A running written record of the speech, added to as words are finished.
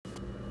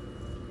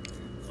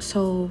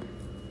So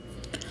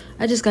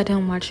I just got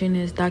done watching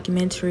this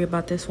documentary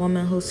about this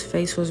woman whose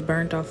face was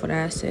burnt off with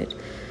acid.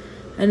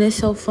 And it's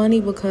so funny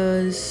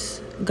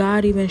because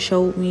God even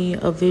showed me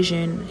a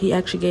vision. He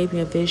actually gave me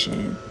a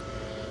vision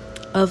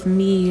of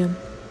me,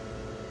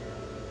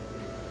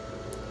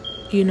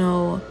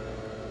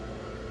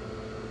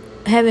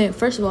 having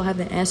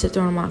acid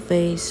thrown in my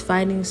face,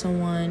 fighting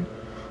someone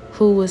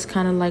who was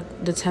kind of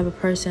like the type of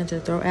person to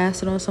throw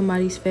acid on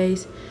somebody's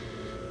face.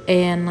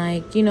 And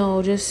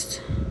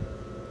just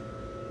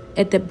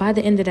by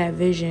the end of that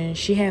vision,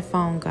 she had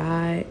found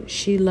God.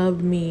 She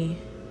loved me.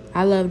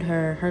 I loved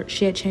her.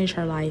 She had changed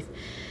her life.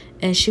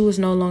 And she was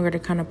no longer the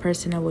kind of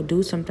person that would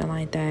do something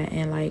like that.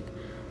 And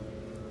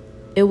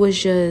it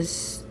was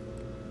just,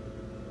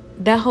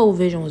 that whole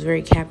vision was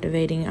very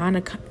captivating.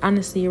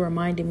 Honestly, it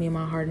reminded me in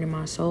my heart and in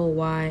my soul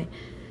why,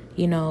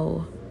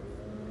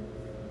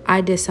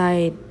 I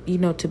decide,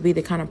 to be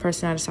the kind of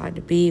person I decided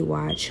to be,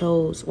 why I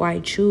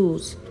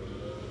choose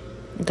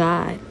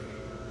God.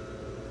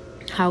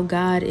 How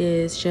God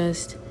is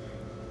just,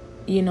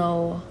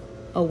 a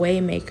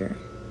way maker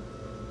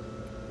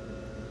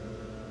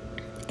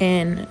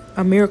and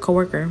a miracle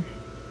worker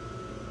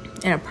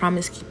and a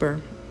promise keeper.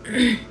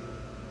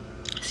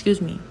 Excuse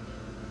me.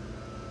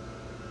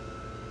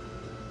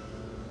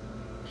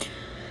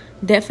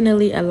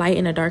 Definitely a light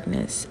in the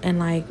darkness.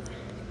 And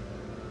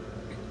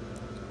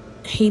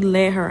he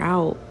led her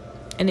out.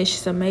 And it's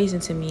just amazing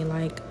to me,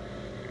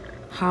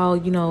 how,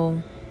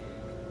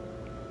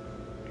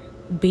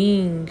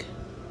 being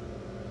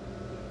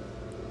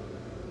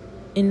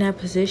in that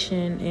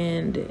position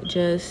and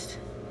just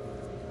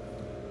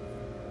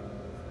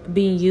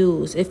being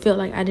used. It felt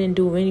like I didn't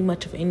do really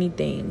much of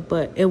anything,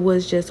 but it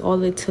was just,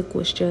 all it took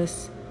was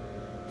just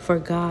for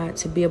God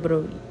to be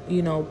able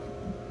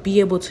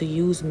to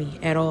use me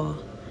at all.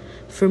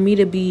 For me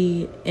to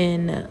be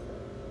in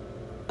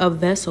a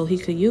vessel he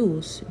could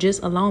use.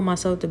 Just allowing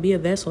myself to be a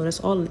vessel. That's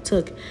all it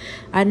took.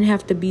 I didn't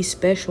have to be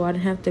special. I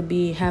didn't have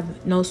to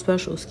have no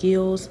special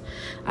skills.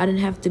 I didn't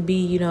have to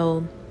be,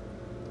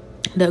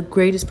 the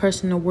greatest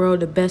person in the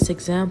world, the best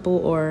example,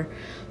 or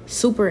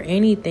super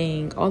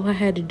anything. All I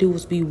had to do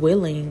was be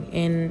willing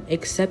and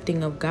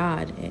accepting of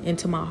God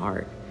into my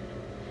heart.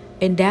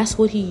 And that's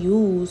what he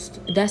used.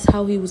 That's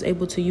how he was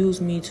able to use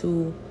me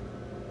to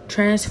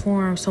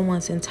transform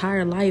someone's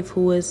entire life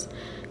who is,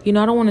 I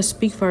don't want to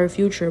speak for her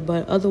future,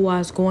 but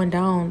otherwise going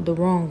down the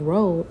wrong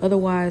road,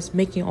 otherwise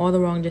making all the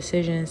wrong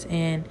decisions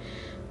and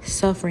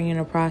suffering in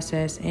the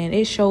process. And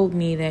it showed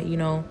me that,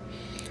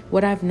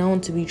 what I've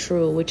known to be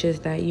true, which is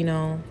that, you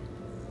don't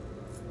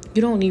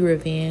need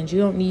revenge. You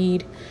don't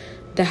need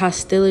the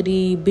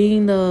hostility,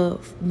 being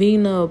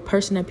the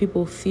person that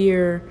people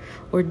fear,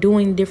 or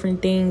doing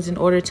different things in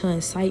order to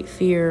incite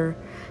fear,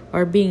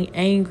 or being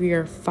angry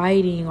or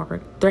fighting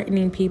or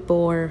threatening people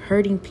or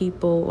hurting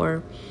people,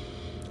 or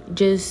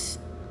just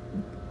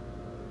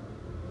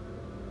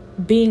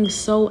being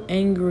so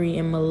angry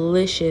and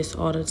malicious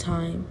all the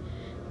time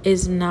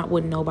is not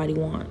what nobody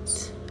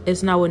wants.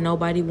 It's not what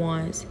nobody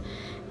wants.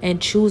 And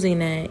choosing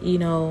that,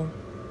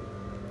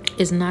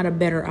 is not a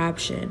better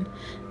option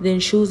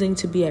than choosing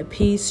to be at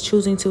peace,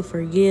 choosing to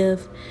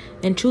forgive,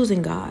 and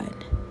choosing God.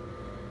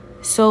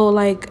 So,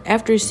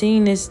 after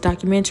seeing this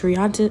documentary,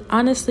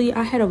 honestly,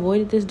 I had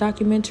avoided this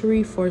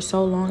documentary for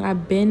so long.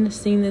 I've been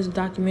seeing this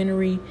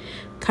documentary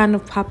kind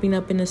of popping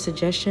up in the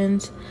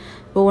suggestions.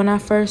 But when I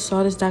first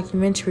saw this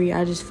documentary,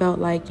 I just felt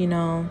like,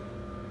 I'm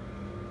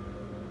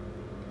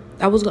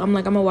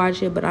gonna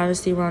watch it, but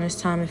honestly, around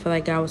this time, I feel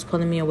like God was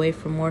pulling me away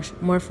from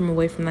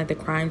away from the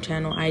crime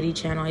channel, ID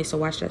channel. I used to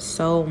watch that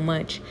so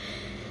much,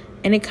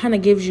 and it kind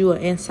of gives you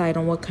an insight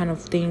on what kind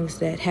of things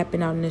that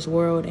happen out in this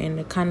world, and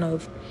the kind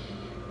of,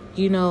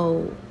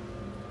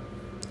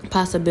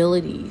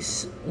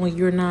 possibilities when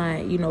you're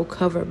not,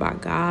 covered by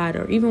God,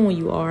 or even when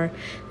you are,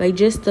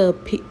 just the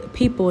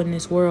people in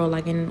this world,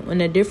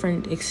 in a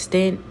different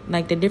extent,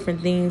 the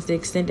different things, the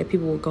extent that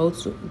people will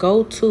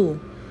go to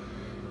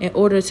in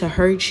order to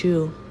hurt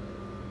you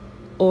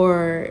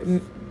or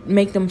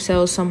make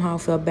themselves somehow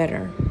feel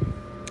better.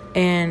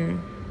 And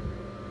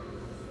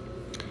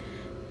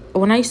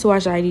when I used to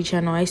watch the ID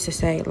channel, I used to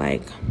say,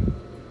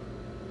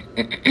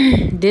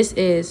 this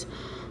is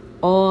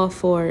all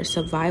for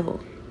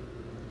survival.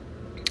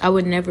 I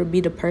would never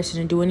be the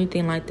person to do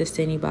anything like this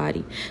to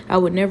anybody. I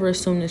would never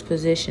assume this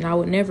position. I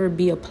would never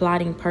be a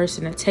plotting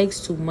person. It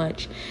takes too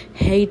much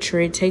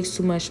hatred. It takes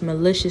too much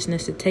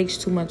maliciousness. It takes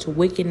too much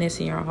wickedness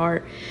in your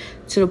heart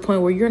to the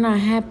point where you're not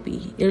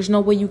happy. There's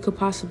no way you could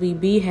possibly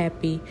be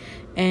happy.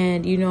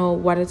 And,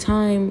 by the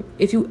time,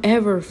 if you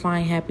ever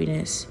find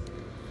happiness,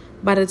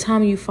 by the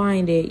time you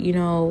find it,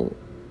 you're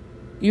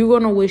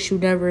going to wish you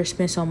never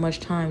spent so much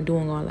time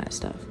doing all that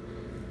stuff.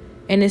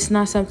 And it's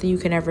not something you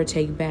can ever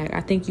take back.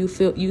 I think you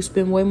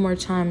spend way more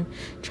time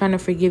trying to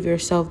forgive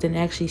yourself than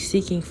actually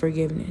seeking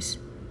forgiveness.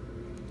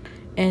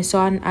 And so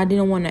I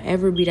didn't want to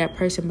ever be that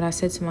person. But I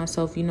said to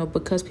myself,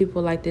 because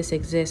people like this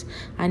exist,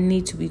 I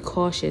need to be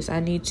cautious. I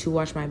need to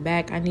watch my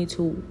back. I need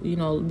to,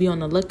 be on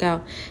the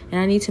lookout. And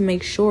I need to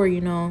make sure,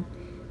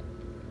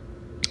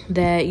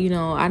 that, you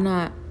know,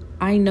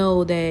 I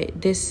know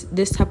that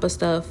this type of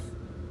stuff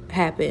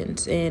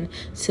happens, and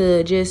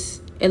to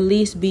just at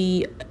least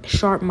be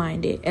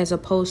sharp-minded, as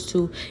opposed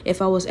to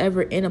if I was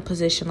ever in a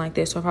position like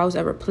this, or if I was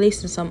ever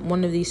placed in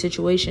one of these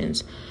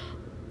situations,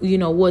 you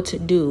know, what to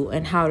do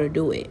and how to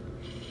do it.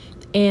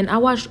 And I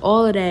watched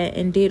all of that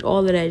and did all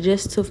of that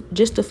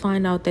just to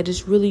find out that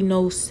it's really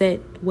no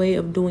set way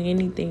of doing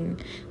anything.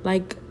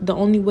 Like, the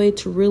only way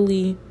to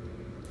really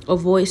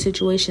avoid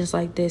situations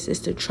like this is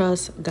to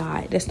trust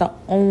God. That's the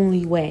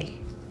only way.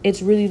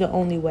 It's really the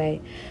only way.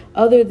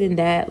 Other than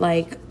that,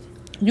 like,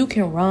 you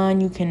can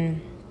run, you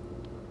can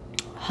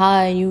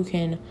hide, you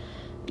can,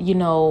 you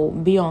know,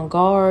 be on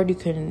guard, you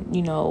can,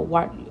 you know,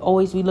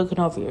 always be looking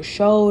over your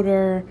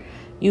shoulder.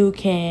 You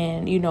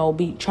can, you know,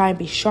 try and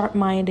be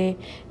sharp-minded.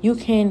 You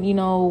can, you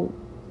know,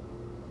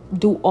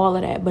 do all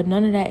of that, but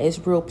none of that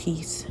is real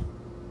peace.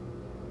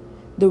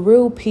 The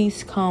real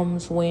peace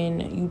comes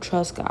when you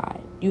trust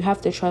God. You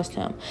have to trust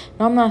him.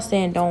 Now, I'm not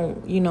saying don't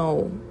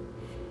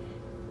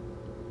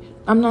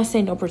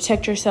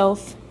protect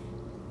yourself.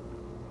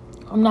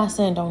 I'm not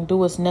saying don't do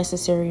what's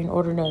necessary in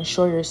order to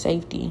ensure your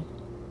safety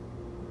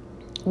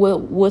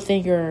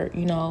within your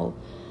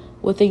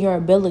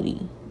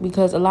ability.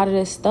 Because a lot of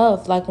this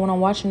stuff, like when I'm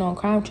watching on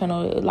Crime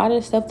Channel, a lot of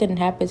this stuff didn't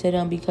happen to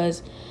them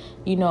because,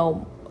 you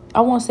know,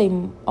 I won't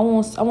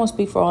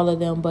speak for all of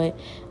them, but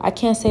I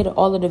can't say that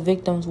all of the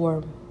victims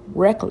were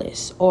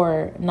reckless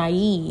or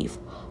naive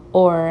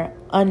or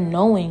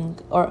unknowing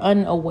or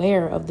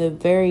unaware of the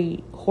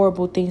very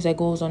horrible things that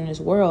goes on in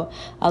this world.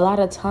 A lot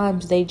of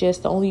times they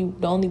just, the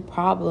only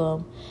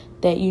problem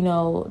that, you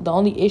know, the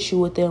only issue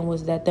with them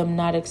was that them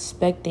not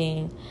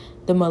expecting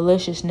the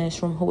maliciousness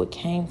from who it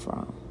came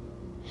from.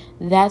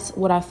 That's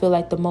what I feel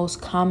like the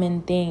most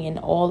common thing in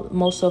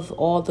most of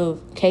all the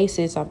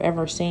cases I've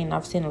ever seen.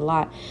 I've seen a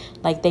lot.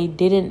 Like, they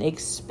didn't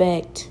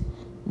expect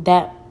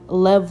that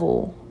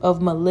level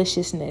of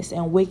maliciousness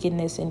and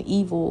wickedness and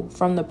evil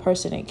from the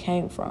person it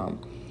came from.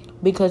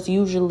 Because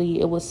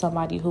usually it was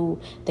somebody who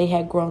they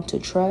had grown to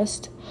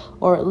trust,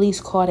 or at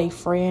least called a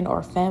friend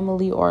or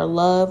family or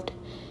loved.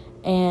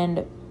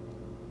 And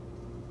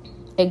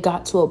it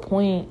got to a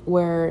point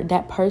where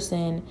that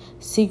person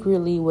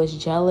secretly was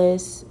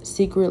jealous,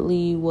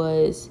 secretly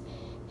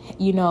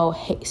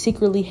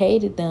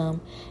hated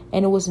them.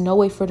 And it was no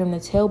way for them to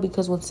tell,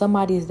 because when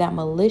somebody is that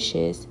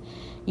malicious,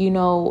 you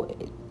know,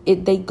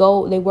 they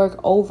work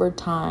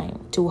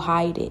overtime to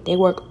hide it. They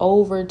work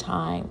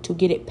overtime to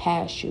get it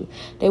past you.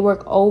 They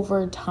work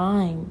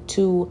overtime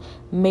to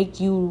make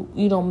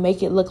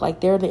make it look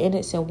like they're the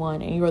innocent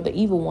one and you're the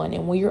evil one.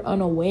 And when you're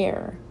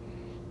unaware,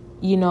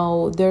 you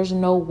know, there's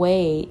no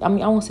way. I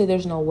mean, I won't say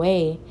there's no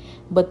way,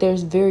 but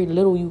there's very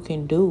little you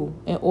can do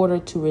in order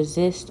to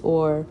resist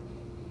or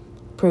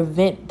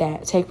prevent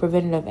that, take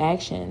preventative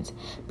actions.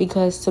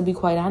 Because to be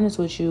quite honest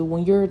with you,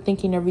 when you're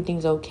thinking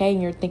everything's okay and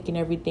you're thinking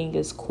everything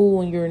is cool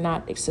and you're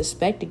not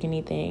suspecting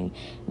anything,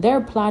 they're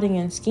plotting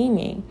and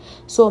scheming.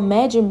 So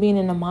imagine being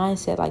in a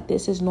mindset like,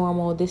 this is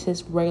normal, this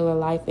is regular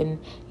life, and,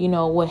 you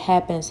know, what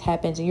happens,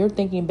 and you're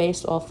thinking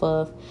based off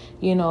of,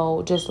 you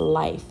know, just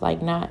life,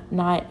 like not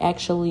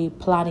actually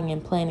plotting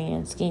and planning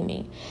and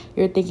scheming.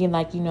 You're thinking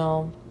like, you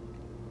know,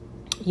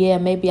 yeah,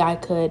 maybe I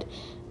could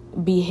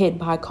be hit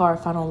by a car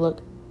if I don't look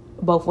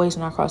both ways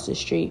when I cross the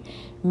street.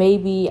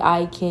 Maybe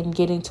I can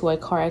get into a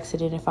car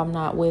accident if I'm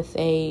not with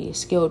a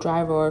skilled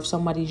driver, or if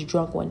somebody's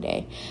drunk one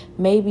day.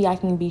 Maybe I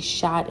can be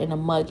shot in a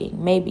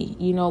mugging. Maybe,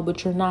 you know,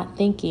 but you're not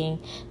thinking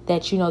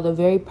that, you know, the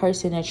very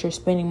person that you're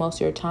spending most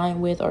of your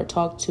time with or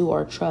talk to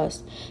or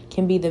trust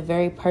can be the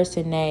very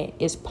person that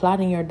is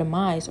plotting your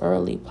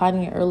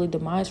early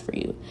demise for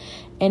you.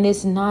 And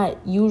it's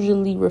not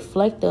usually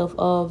reflective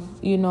of,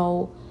 you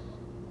know,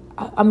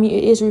 I mean,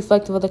 it is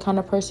reflective of the kind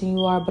of person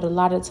you are, but a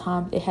lot of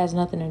times it has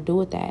nothing to do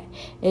with that.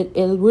 It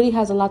really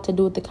has a lot to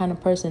do with the kind of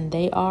person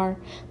they are,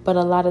 but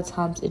a lot of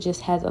times it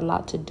just has a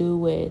lot to do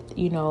with,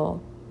 you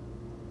know,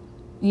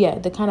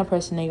 the kind of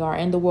person they are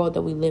and the world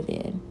that we live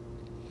in.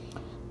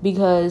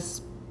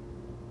 Because,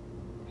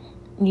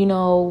 you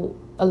know,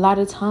 a lot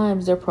of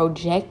times they're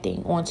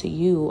projecting onto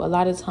you. A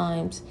lot of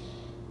times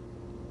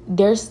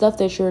there's stuff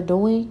that you're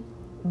doing,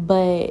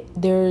 but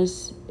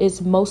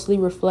it's mostly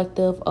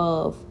reflective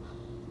of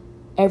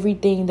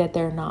everything that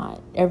they're not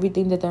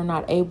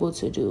able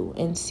to do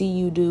and see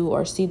you do,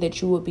 or see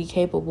that you would be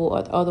capable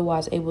or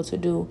otherwise able to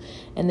do.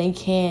 And they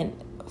can't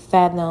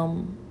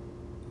fathom,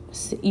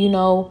 you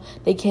know,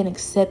 they can't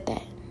accept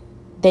that.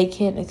 They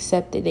can't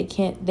accept it.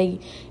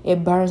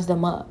 It burns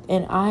them up.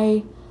 And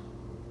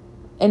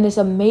it's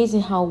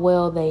amazing how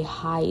well they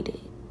hide it.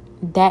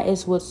 That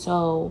is what's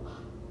so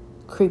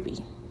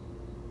creepy.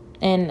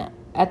 And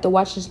after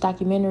watching this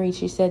documentary,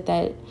 she said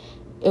that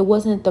it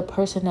wasn't the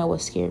person that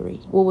was scary.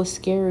 What was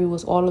scary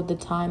was all of the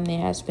time they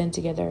had spent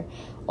together,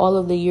 all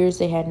of the years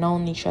they had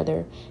known each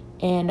other.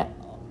 And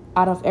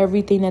out of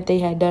everything that they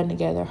had done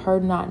together,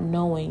 her not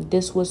knowing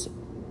this was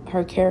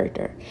her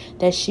character,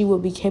 that she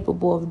would be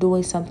capable of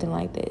doing something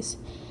like this.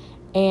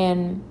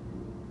 And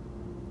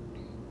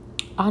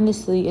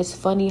honestly, it's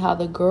funny how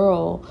the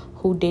girl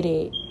who did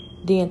it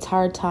the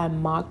entire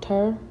time mocked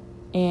her,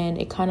 and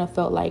it kind of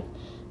felt like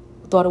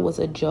thought it was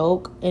a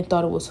joke and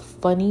thought it was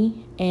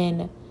funny.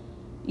 And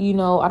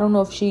I don't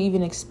know if she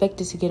even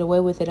expected to get away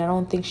with it. I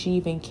don't think she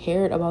even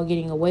cared about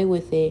getting away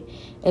with it,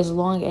 as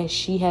long as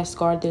she has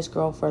scarred this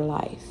girl for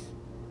life.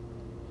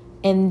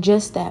 And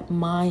just that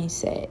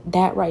mindset,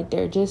 that right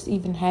there, just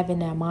even having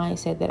that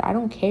mindset that I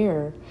don't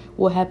care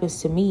what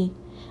happens to me.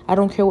 I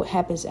don't care what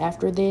happens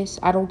after this.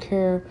 I don't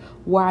care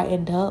where I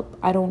end up.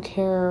 I don't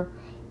care,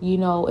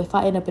 if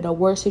I end up in a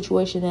worse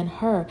situation than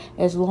her,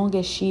 as long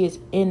as she is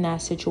in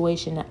that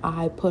situation that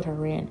I put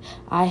her in.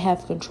 I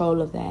have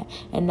control of that.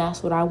 And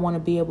that's what I want to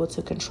be able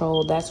to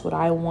control. That's what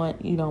I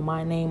want,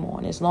 my name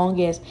on. As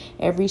long as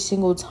every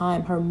single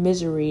time her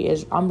misery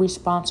is, I'm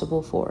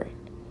responsible for it.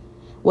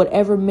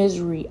 Whatever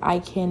misery I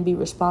can be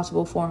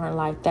responsible for in her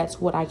life, that's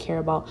what I care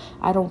about.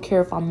 I don't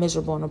care if I'm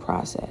miserable in the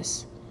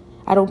process.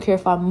 I don't care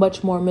if I'm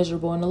much more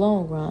miserable in the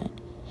long run.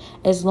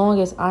 As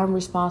long as I'm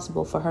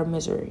responsible for her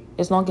misery.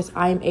 As long as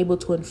I'm able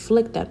to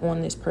inflict that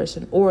on this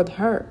person or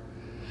her.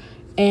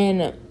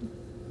 And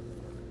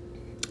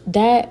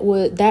that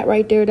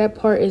right there, that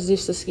part is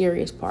just the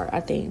scariest part, I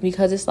think.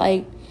 Because it's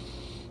like,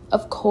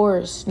 of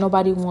course,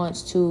 nobody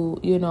wants to,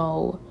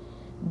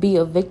 be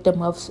a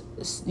victim of,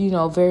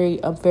 a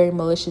very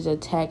malicious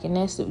attack. And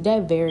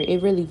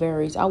it really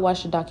varies. I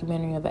watched a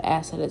documentary of an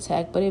acid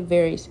attack, but it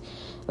varies.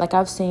 Like,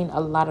 I've seen a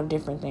lot of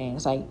different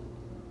things, like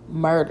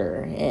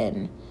murder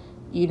and,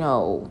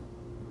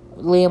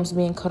 limbs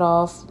being cut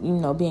off,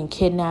 being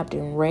kidnapped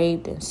and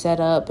raped and set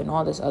up and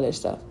all this other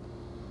stuff.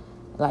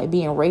 Like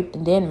being raped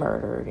and then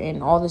murdered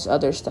and all this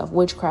other stuff,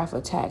 witchcraft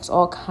attacks,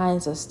 all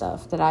kinds of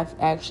stuff that I've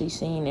actually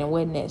seen and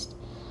witnessed.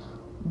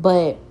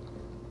 But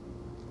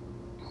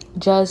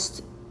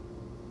just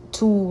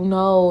to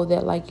know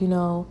that, like,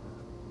 out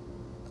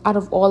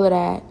of all of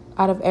that,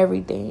 out of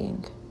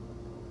everything,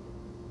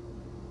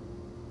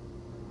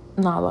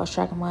 I lost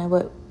track of mine,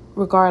 but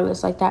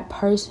regardless, like, that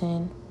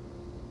person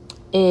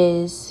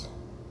is,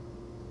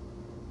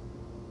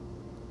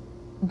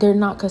 they're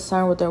not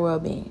concerned with their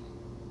well-being.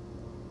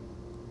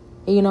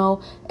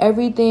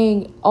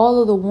 Everything, all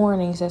of the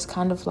warnings, that's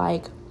kind of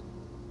like,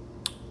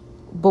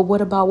 but what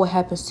about what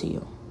happens to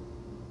you?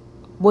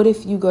 What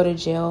if you go to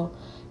jail,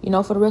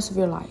 for the rest of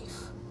your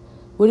life?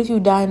 What if you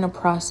die in the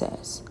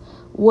process?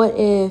 What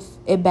if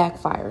it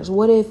backfires?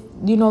 What if,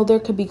 there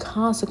could be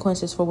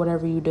consequences for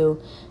whatever you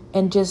do,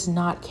 and just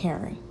not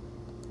caring,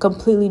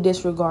 completely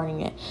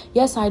disregarding it.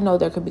 Yes, I know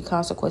there could be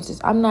consequences.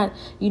 I'm not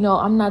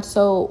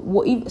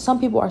so, some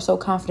people are so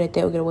confident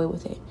they'll get away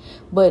with it.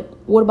 But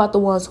what about the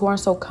ones who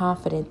aren't so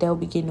confident they'll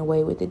be getting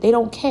away with it? They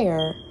don't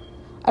care.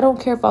 I don't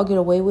care if I'll get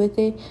away with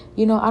it.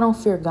 I don't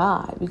fear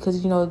God,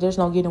 because, there's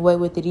no getting away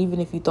with it, even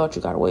if you thought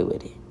you got away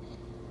with it.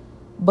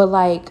 But,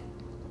 like,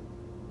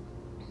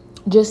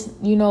 just,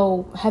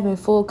 having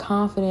full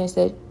confidence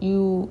that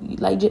you,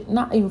 like, just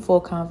not even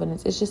full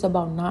confidence. It's just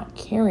about not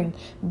caring.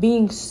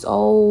 Being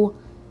so,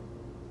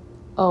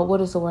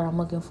 what is the word I'm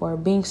looking for?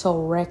 Being so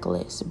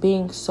reckless,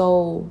 being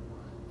so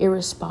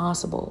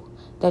irresponsible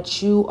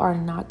that you are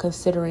not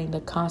considering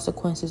the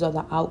consequences or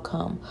the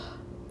outcome.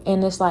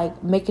 And it's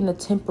like making a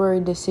temporary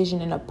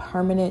decision in a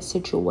permanent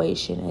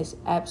situation is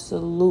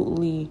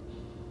absolutely,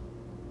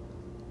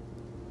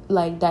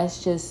 like,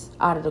 that's just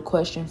out of the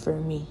question for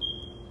me.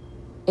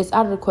 It's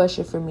out of the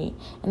question for me.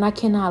 And I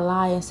cannot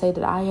lie and say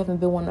that I haven't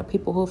been one of the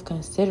people who've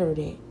considered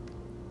it.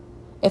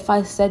 If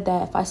I said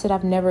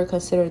I've never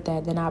considered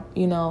that, then I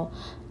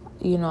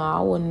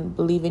wouldn't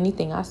believe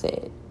anything I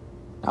said.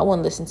 I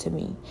wouldn't listen to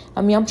me.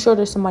 I mean, I'm sure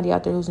there's somebody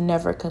out there who's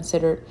never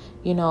considered,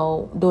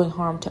 doing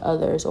harm to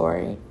others,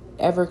 or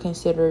ever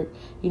considered,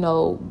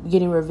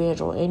 getting revenge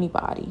on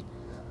anybody.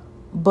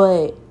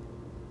 But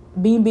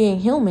being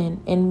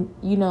human and,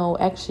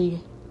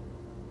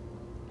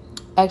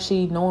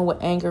 actually knowing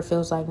what anger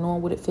feels like,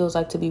 knowing what it feels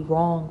like to be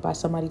wronged by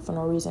somebody for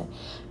no reason,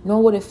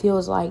 knowing what it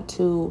feels like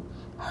to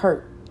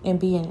hurt and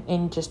be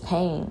in just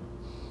pain.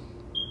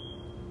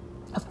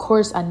 Of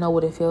course, I know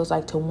what it feels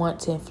like to want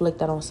to inflict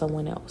that on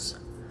someone else.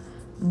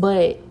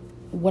 But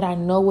what I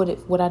know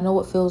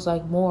what feels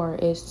like more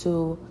is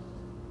to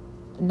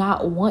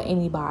not want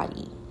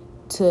anybody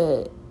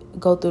to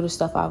go through the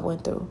stuff I've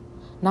went through.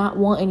 Not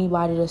want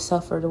anybody to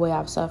suffer the way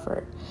I've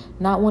suffered.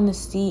 Not want to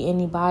see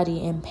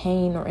anybody in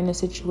pain or in a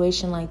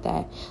situation like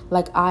that,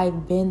 like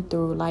I've been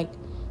through. Like,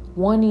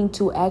 wanting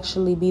to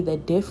actually be the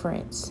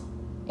difference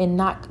and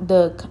not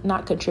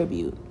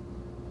contribute.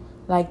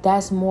 Like,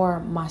 that's more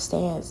my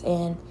stance.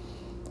 And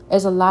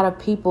there's a lot of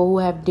people who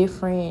have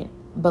different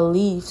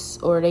beliefs,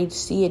 or they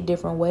see it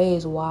different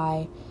ways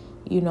why,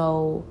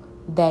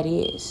 that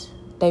is.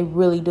 They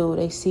really do.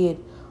 They see it,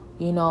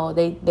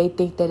 they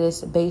think that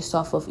it's based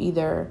off of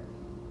either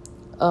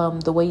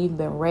the way you've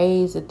been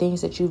raised, the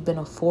things that you've been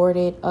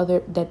afforded,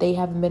 that they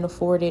haven't been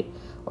afforded,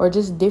 or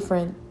just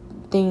different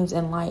things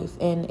in life.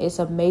 And it's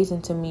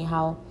amazing to me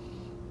how,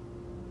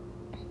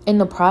 in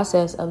the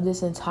process of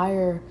this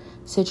entire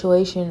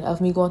situation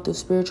of me going through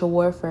spiritual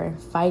warfare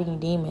and fighting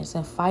demons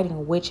and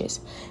fighting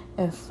witches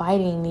and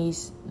fighting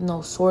these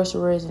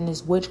sorcerers and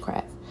this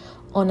witchcraft,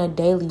 on a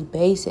daily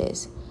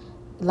basis.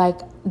 Like,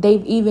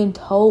 they've even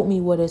told me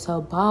what it's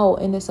about,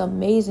 and it's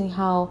amazing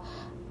how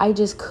I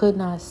just could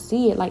not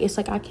see it. Like, it's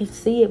like I can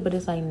see it, but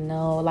it's like,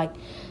 no, like,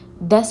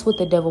 that's what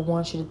the devil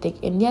wants you to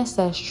think. And yes,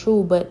 that's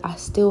true, but I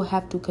still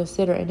have to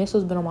consider, and this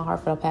has been on my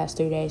heart for the past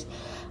 3 days,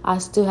 I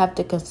still have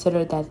to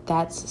consider that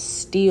that's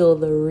still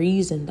the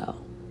reason, though.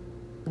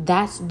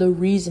 That's the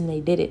reason they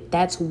did it.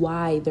 That's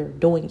why they're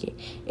doing it.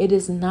 It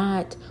is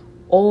not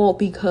all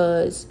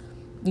because,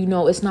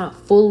 it's not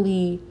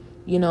fully,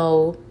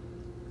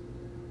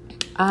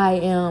 I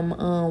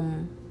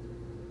am,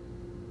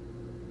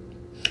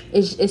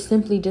 it's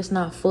simply just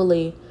not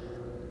fully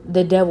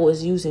the devil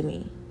is using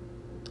me.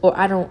 Or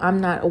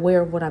I'm not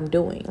aware of what I'm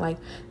doing. Like,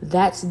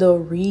 that's the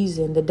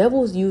reason. The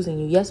devil is using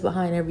you. Yes,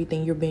 behind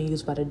everything, you're being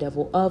used by the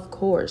devil, of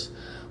course.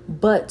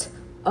 But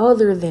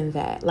other than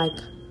that, like,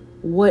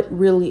 what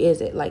really is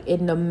it? Like,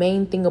 and the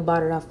main thing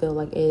about it, I feel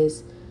like,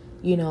 is,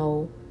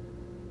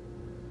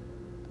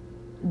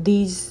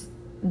 these,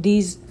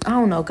 I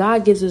don't know,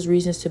 God gives us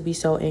reasons to be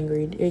so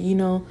angry,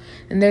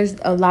 and there's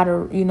a lot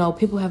of,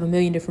 people have a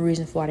million different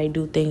reasons for why they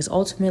do things.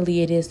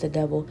 Ultimately, it is the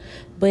devil,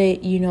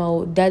 but,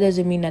 that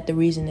doesn't mean that the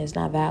reason is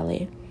not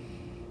valid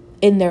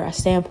in their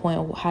standpoint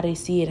of how they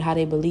see it, how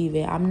they believe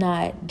it. I'm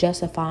not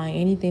justifying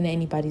anything that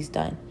anybody's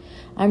done.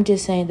 I'm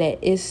just saying that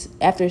it's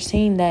after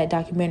seeing that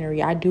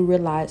documentary, I do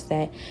realize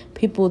that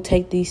people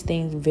take these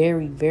things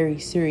very, very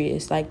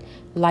serious, like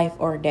life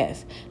or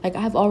death. Like,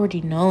 I've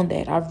already known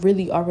that. I've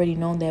really already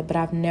known that, but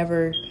I've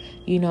never,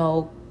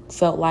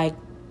 felt like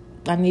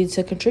I needed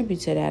to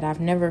contribute to that.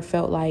 I've never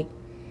felt like,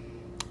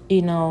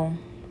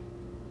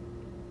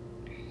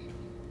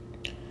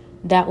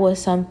 that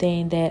was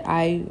something that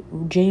I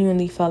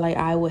genuinely felt like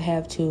I would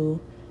have to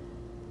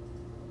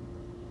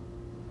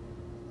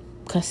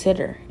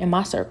consider in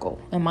my circle,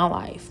 in my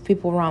life,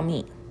 people around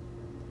me.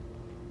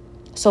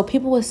 So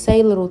people would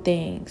say little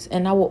things,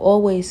 and I will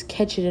always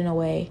catch it in a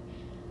way,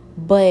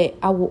 but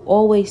I will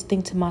always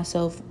think to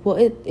myself, well,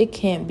 it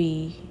can't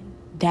be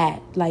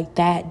that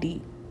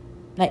deep.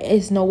 Like,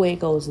 it's no way it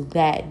goes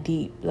that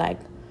deep. Like,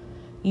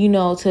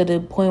 to the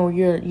point where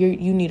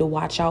you need to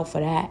watch out for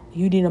that.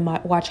 You need to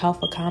watch out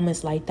for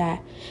comments like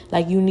that.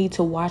 Like, you need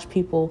to watch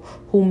people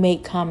who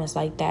make comments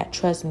like that.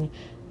 Trust me.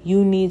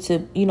 You need to,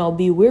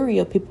 be wary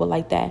of people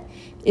like that.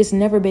 It's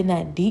never been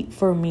that deep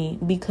for me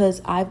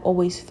because I've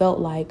always felt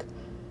like,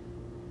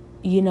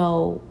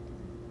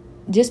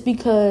 just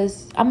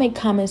because I make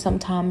comments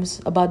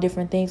sometimes about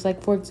different things.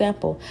 Like, for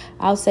example,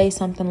 I'll say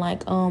something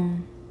like,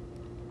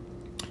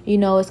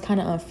 it's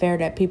kind of unfair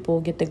that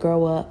people get to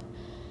grow up,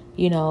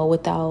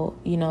 without,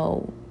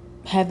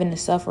 having to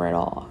suffer at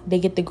all. They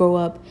get to grow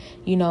up,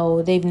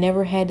 they've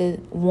never had to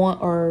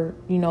want or,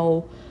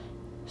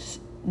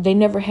 they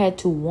never had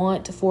to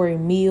want for a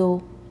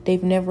meal.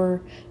 They've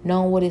never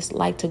known what it's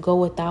like to go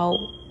without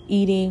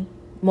eating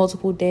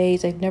multiple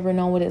days. They've never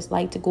known what it's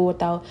like to go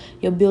without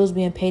your bills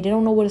being paid. They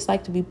don't know what it's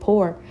like to be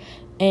poor.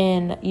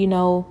 And,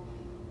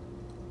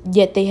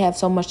 yet they have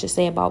so much to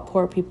say about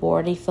poor people,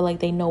 or they feel like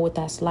they know what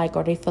that's like,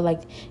 or they feel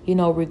like,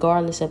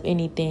 regardless of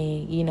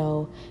anything,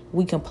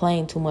 we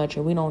complain too much,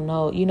 or we don't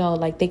know,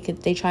 like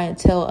they try and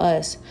tell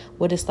us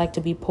what it's like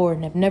to be poor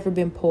and have never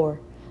been poor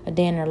a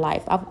day in their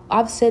life.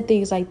 I've said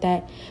things like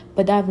that,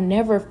 but I've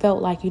never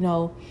felt like,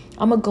 I'm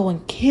gonna go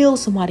and kill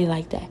somebody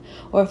like that.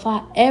 Or if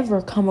I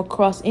ever come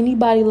across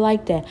anybody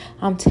like that,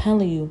 I'm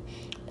telling you,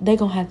 they're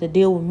gonna have to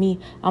deal with me.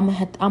 I'm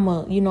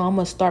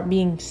gonna start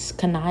being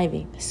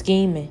conniving,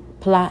 scheming,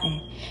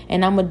 plotting,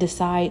 and I'm gonna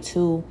decide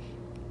to,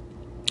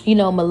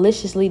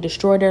 maliciously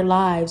destroy their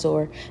lives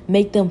or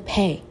make them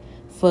pay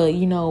for,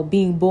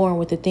 being born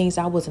with the things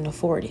I wasn't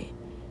afforded.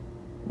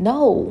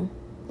 No,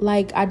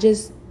 like,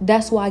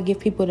 that's why I give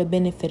people the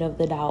benefit of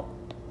the doubt.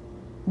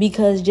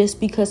 Because just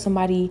because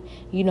somebody,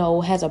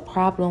 has a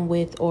problem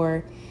with,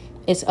 or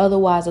it's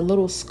otherwise a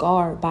little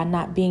scarred by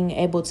not being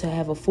able to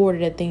have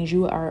afforded the things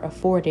you are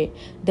afforded,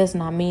 does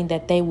not mean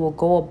that they will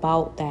go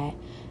about that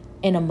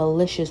in a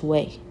malicious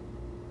way.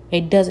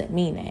 It doesn't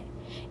mean that.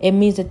 It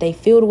means that they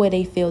feel the way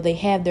they feel. They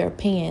have their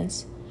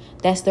opinions.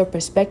 That's their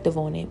perspective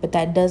on it. But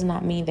that does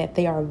not mean that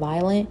they are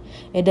violent.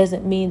 It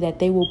doesn't mean that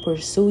they will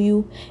pursue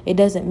you. It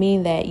doesn't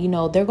mean that,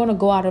 they're going to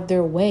go out of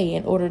their way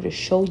in order to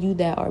show you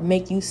that or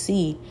make you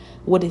see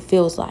what it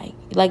feels like.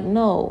 Like,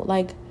 no,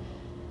 like,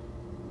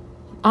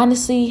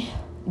 honestly,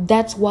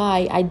 that's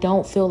why I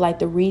don't feel like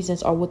the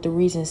reasons are what the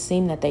reasons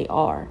seem that they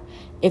are.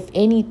 If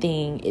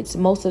anything, it's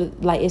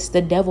it's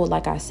the devil,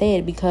 like I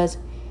said, because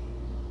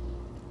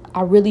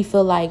I really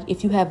feel like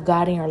if you have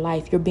God in your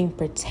life, you're being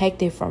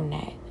protected from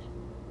that.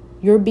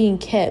 You're being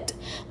kept.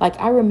 Like,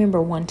 I remember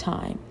one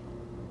time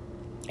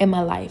in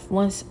my life,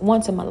 once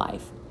in my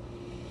life,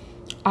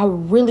 I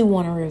really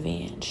wanted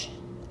revenge.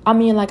 I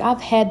mean, like,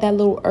 I've had that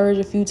little urge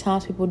a few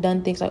times. People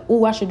done things like,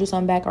 oh, I should do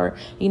something back, or,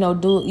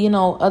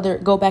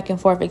 go back and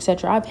forth,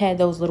 etc. I've had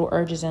those little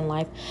urges in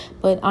life.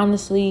 But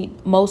honestly,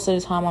 most of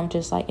the time, I'm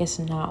just like, it's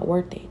not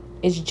worth it.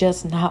 It's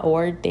just not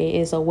worth it.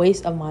 It's a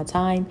waste of my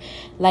time.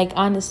 Like,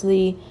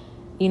 honestly,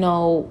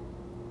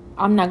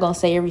 I'm not going to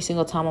say every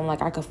single time I'm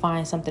like, I could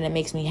find something that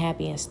makes me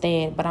happy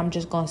instead. But I'm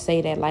just going to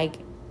say that, like,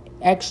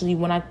 actually,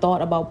 when I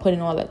thought about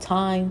putting all the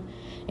time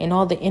and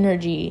all the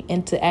energy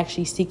into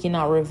actually seeking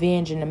out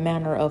revenge in the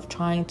manner of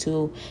trying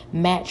to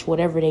match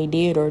whatever they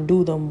did or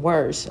do them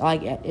worse,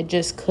 like, I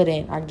just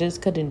couldn't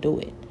do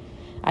it.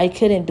 I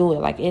couldn't do it.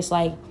 Like, it's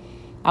like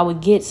I would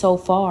get so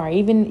far,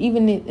 even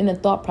in the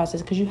thought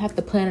process, because you have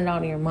to plan it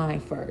out in your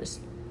mind first.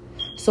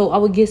 So I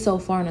would get so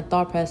far in the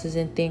thought process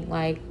and think,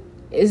 like,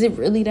 is it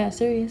really that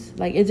serious?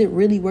 Like, is it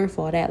really worth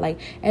all that? Like,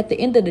 at the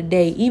end of the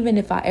day, even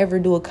if I ever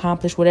do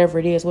accomplish whatever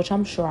it is, which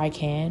I'm sure I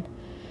can,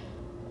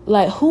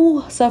 like,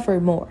 who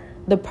suffered more?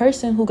 The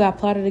person who got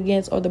plotted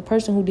against or the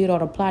person who did all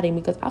the plotting?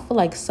 Because I feel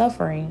like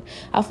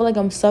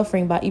I'm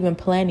suffering by even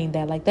planning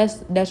that. Like,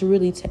 that's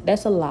really,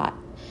 that's a lot.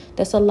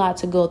 That's a lot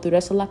to go through.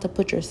 That's a lot to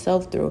put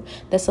yourself through.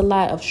 That's a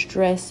lot of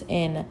stress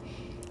and,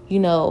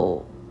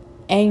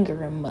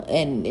 anger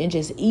and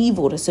just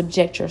evil to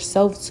subject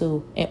yourself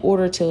to in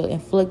order to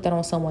inflict that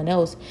on someone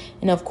else.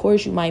 And of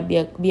course, you might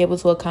be able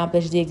to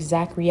accomplish the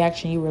exact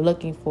reaction you were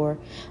looking for,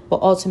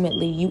 but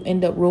ultimately you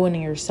end up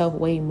ruining yourself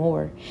way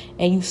more,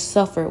 and you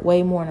suffered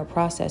way more in the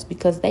process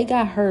because they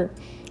got hurt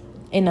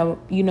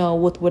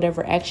with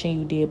whatever action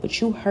you did, but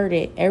you hurt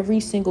it every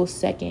single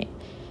second.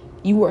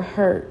 You were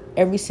hurt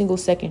every single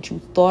second you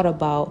thought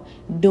about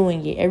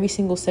doing it. Every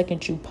single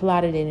second you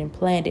plotted it and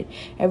planned it.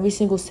 Every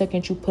single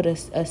second you put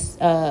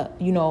a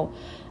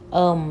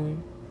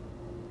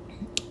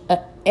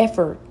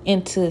effort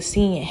into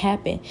seeing it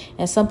happen.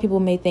 And some people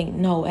may think,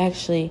 no,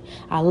 actually,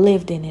 I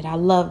lived in it. I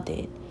loved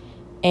it.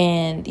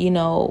 And,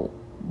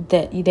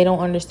 that they don't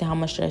understand how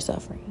much they're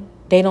suffering.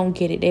 They don't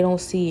get it. They don't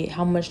see it,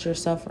 how much they're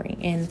suffering.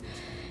 And,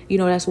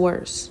 that's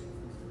worse.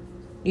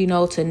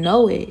 To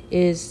know it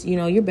is,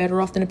 you're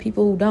better off than the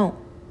people who don't.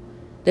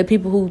 The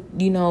people who,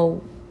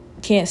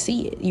 can't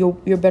see it.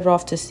 You're better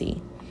off to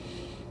see.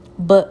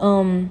 But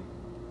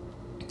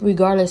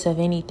regardless of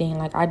anything,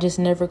 like, I just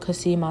never could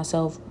see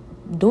myself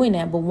doing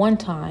that. But one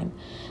time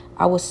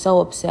I was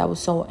so upset. I was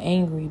so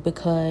angry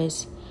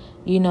because,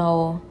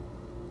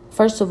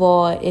 first of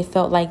all, it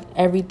felt like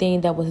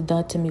everything that was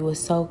done to me was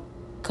so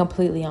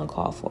completely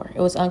uncalled for. It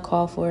was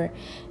uncalled for,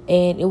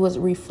 and it was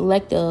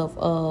reflective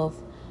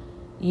of,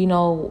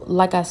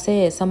 like I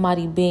said,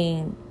 somebody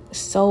being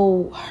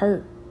so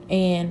hurt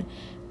and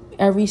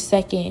every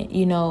second,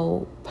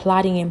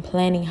 plotting and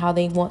planning how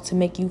they want to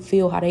make you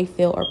feel, how they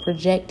feel, or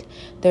project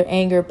their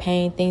anger,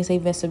 pain, things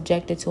they've been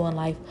subjected to in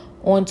life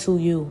onto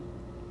you.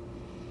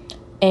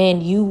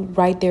 And you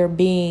right there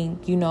being,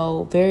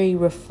 very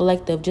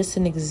reflective, just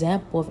an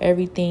example of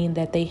everything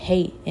that they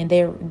hate, and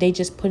they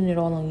just putting it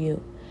all on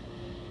you.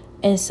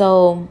 And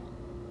so,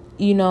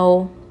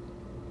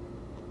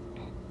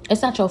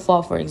 it's not your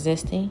fault for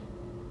existing.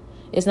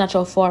 It's not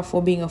your fault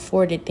for being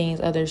afforded things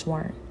others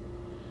weren't.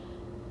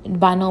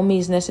 By no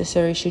means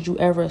necessary should you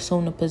ever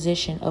assume the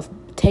position of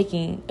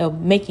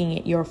making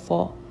it your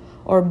fault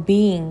or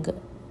being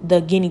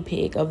the guinea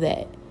pig of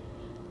that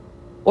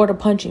or the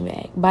punching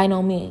bag. By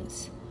no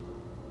means.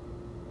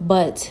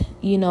 But,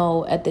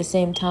 at the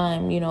same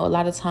time, a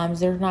lot of times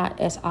they're not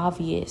as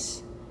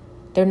obvious.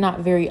 They're not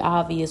very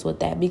obvious with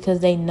that because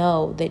they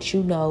know that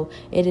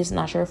it is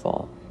not your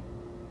fault.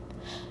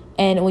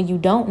 And when you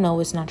don't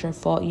know it's not your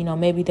fault,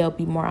 maybe they'll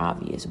be more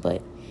obvious.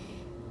 But,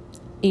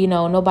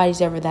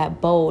 nobody's ever that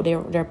bold.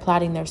 They're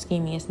plotting, they're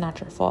scheming. It's not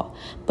your fault.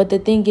 But the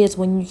thing is,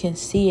 when you can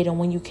see it and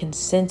when you can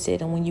sense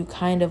it and when you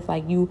kind of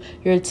like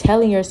you're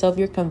telling yourself,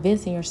 you're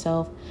convincing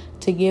yourself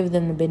to give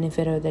them the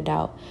benefit of the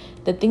doubt.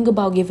 The thing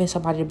about giving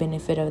somebody the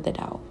benefit of the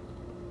doubt,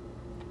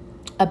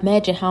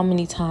 imagine how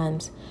many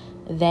times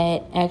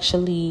that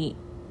actually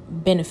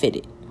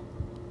benefited.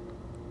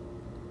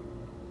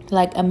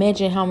 Like,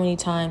 imagine how many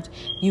times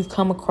you've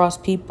come across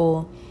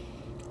people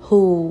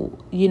who,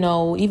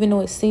 even though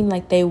it seemed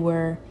like they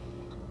were,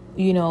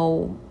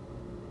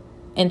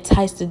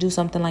 enticed to do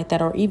something like that,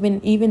 or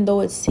even though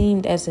it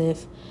seemed as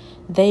if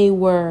they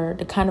were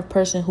the kind of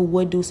person who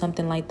would do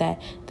something like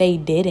that, they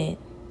didn't.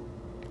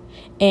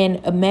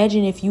 And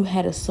imagine if you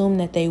had assumed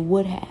that they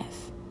would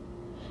have.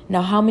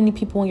 Now, how many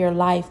people in your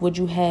life would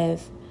you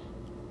have,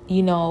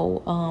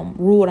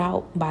 ruled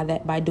out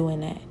by doing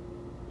that?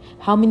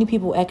 How many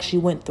people actually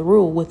went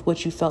through with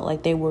what you felt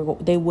like they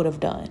would have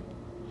done?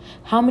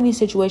 How many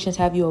situations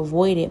have you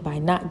avoided by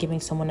not giving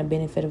someone a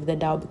benefit of the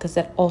doubt? Because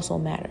that also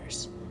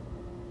matters.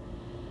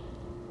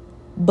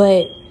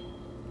 But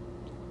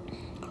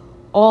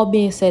all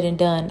being said and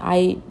done,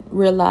 I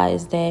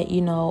realized that,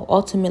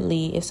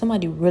 ultimately, if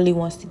somebody really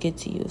wants to get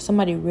to you, if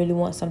somebody really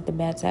wants something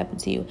bad to happen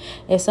to you,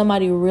 if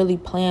somebody really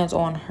plans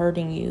on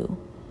hurting you,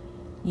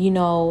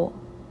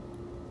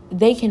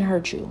 they can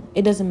hurt you.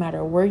 It doesn't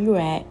matter where you're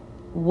at,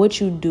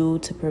 what you do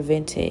to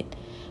prevent it,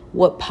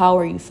 what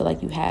power you feel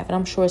like you have. And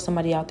I'm sure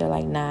somebody out there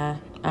like, nah,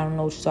 I don't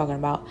know what you're talking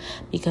about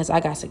because I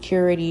got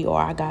security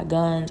or I got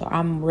guns or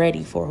I'm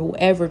ready for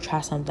whoever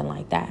tries something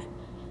like that.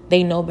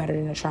 They know better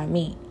than to try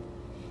me.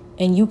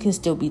 And you can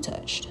still be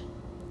touched.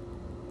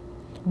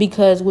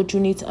 Because what you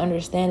need to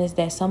understand is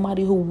that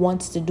somebody who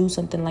wants to do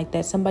something like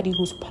that, somebody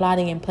who's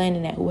plotting and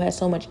planning that, who has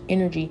so much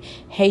energy,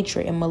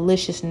 hatred, and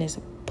maliciousness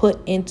put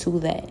into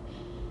that,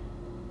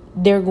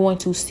 they're going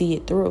to see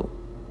it through,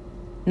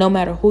 no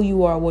matter who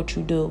you are or what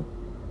you do.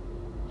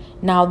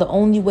 Now, the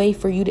only way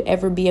for you to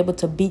ever be able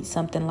to beat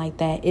something like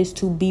that is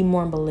to be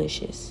more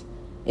malicious,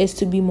 is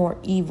to be more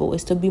evil,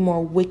 is to be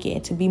more wicked,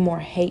 and to be more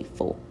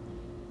hateful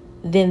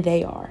than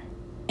they are.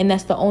 And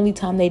that's the only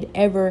time they'd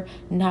ever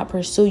not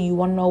pursue you.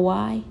 Want to know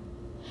why?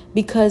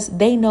 Because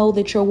they know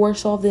that you're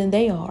worse off than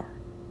they are.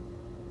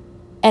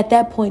 At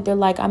that point, they're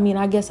like, I mean,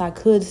 I guess I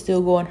could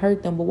still go and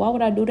hurt them, but why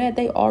would I do that?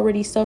 They already suffered.